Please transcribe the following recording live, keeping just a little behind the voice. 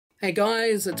Hey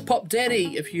guys, it's Pop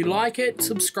Daddy. If you like it,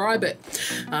 subscribe it.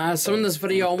 So in this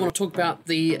video I want to talk about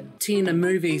the 10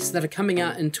 movies that are coming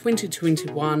out in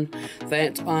 2021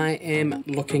 that I am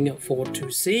looking forward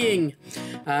to seeing.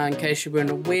 In case you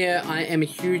weren't aware, I am a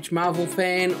huge Marvel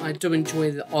fan. I do enjoy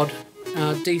the odd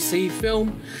DC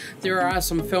film. There are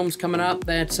some films coming up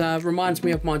that reminds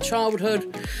me of my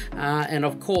childhood, and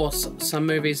of course some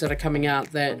movies that are coming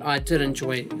out that I did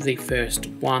enjoy the first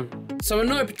one. So in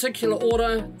no particular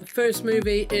order, the first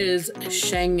movie is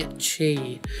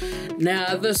Shang-Chi.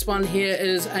 Now this one here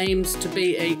aims to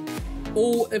be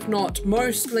all, if not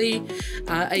mostly,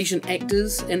 Asian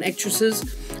actors and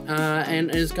actresses, and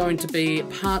is going to be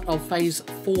part of phase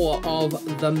 4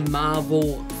 of the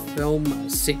Marvel film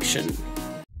section.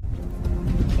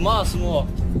 Come on, Small.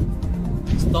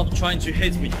 Stop trying to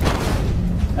hit me.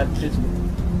 Hit me.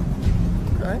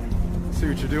 Okay. See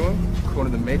what you're doing?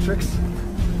 According to the Matrix.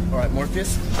 Alright,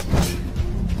 Morpheus.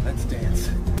 Let's dance.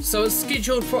 So it's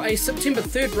scheduled for a September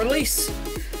 3rd release.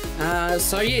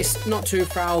 So yes, not too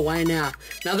far away now.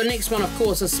 Now the next one, of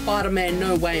course, is Spider-Man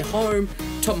No Way Home.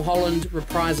 Tom Holland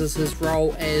reprises his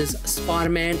role as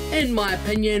Spider-Man. In my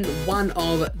opinion, one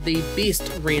of the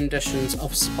best renditions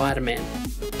of Spider-Man.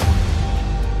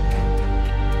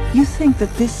 You think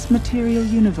that this material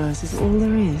universe is all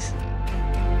there is?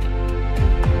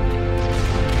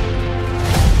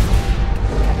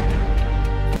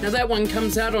 Now that one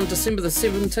comes out on December the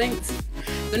 17th.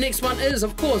 The next one is,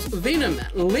 of course, Venom,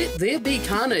 Let There Be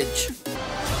Carnage.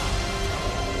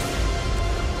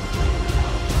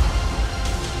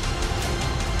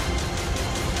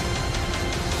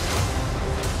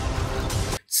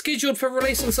 Scheduled for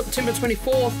release on September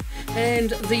 24th,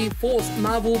 and the 4th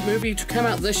Marvel movie to come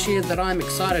out this year that I'm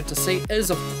excited to see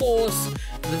is, of course,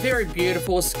 the very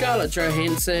beautiful Scarlett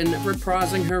Johansson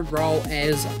reprising her role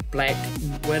as Black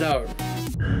Widow.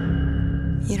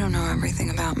 You don't know everything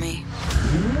about me.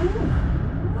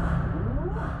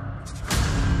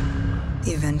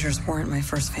 The Avengers weren't my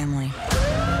first family.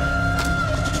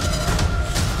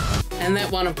 And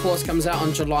that one, of course, comes out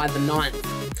on July the 9th.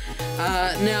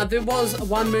 Now, there was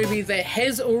one movie that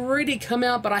has already come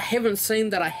out, but I haven't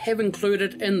seen, that I have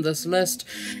included in this list.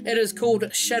 It is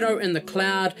called Shadow in the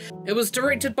Cloud. It was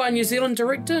directed by New Zealand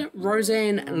director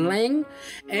Roseanne Lang,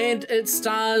 and it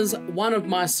stars one of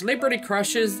my celebrity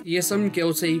crushes, yes I'm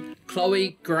guilty,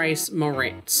 Chloe Grace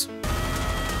Moretz.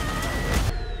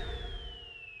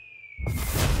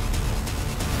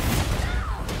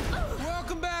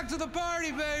 Welcome back to the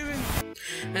party, baby!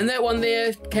 And that one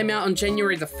there came out on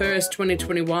January the 1st,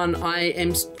 2021. I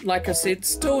am, like I said,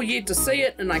 still yet to see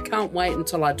it, and I can't wait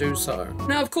until I do so.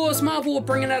 Now, of course, Marvel are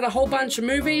bringing out a whole bunch of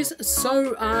movies,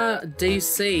 so are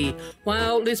DC.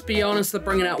 Well, let's be honest, they're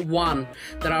bringing out one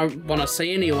that I want to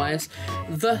see anyways,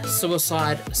 The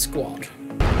Suicide Squad.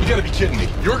 You gotta be kidding me.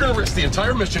 You're gonna risk the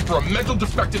entire mission for a mental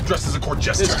defective dressed as a court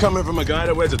jester. It's coming from a guy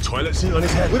that wears a toilet seat on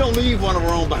his head. We don't leave one of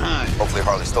our own behind. Hopefully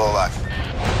Harley's still alive.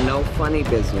 No funny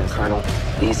business, Colonel.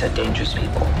 These are dangerous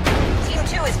people. Team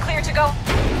 2 is clear to go.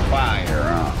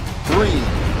 Fire. 3,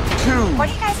 2. What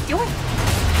are you guys doing?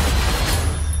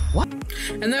 What?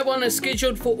 And that one is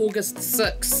scheduled for August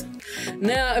 6th.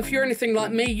 Now, if you're anything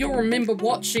like me, you'll remember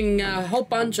watching a whole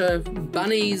bunch of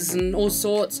bunnies and all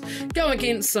sorts go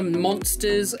against some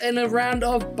monsters in a round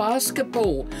of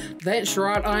basketball. That's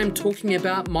right, I'm talking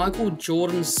about Michael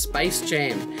Jordan's Space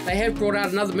Jam. They have brought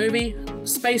out another movie,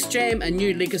 Space Jam: A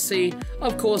New Legacy,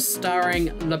 of course starring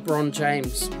LeBron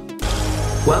James.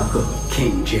 Welcome,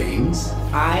 King James.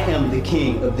 I am the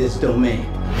king of this domain.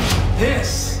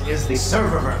 This is the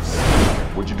serververse.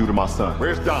 What'd you do to my son?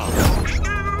 Where's Dom?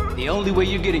 The only way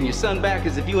you're getting your son back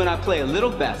is if you and I play a little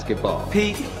basketball.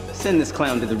 Pete, send this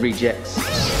clown to the rejects.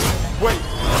 Wait.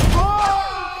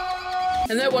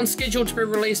 And that one's scheduled to be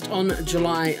released on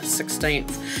July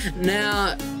 16th.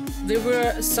 Now, there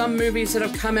were some movies that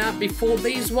have come out before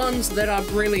these ones that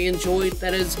I've really enjoyed,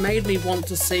 that has made me want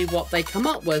to see what they come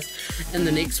up with in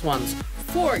the next ones.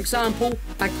 For example,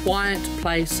 A Quiet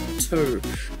Place 2,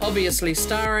 obviously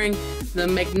starring the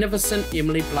magnificent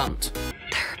Emily Blunt.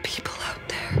 There are people out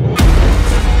there.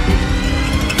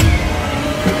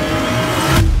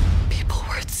 People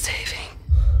worth saving.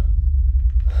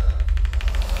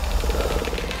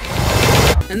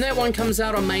 And that one comes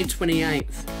out on May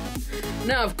 28th.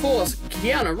 Now, of course,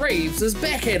 Keanu Reeves is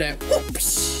back at it.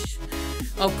 Whoops!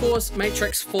 Of course,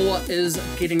 Matrix 4 is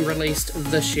getting released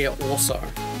this year also.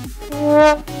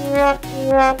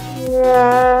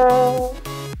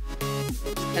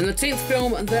 And the 10th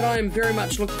film that I am very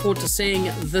much looking forward to seeing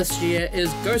this year is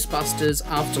Ghostbusters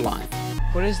Afterlife.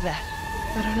 What is that?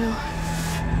 I don't know.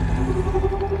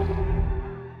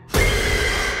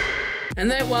 and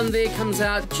that one there comes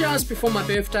out just before my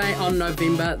birthday on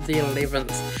November the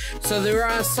 11th. So there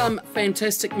are some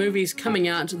fantastic movies coming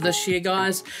out this year,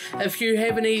 guys. If you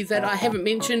have any that I haven't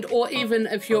mentioned, or even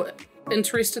if you're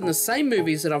interested in the same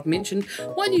movies that I've mentioned,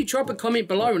 why don't you drop a comment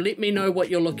below and let me know what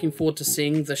you're looking forward to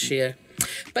seeing this year.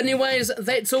 But anyways,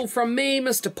 that's all from me,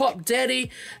 Mr. Pop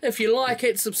Daddy. If you like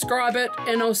it, subscribe it,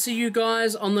 and I'll see you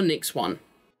guys on the next one.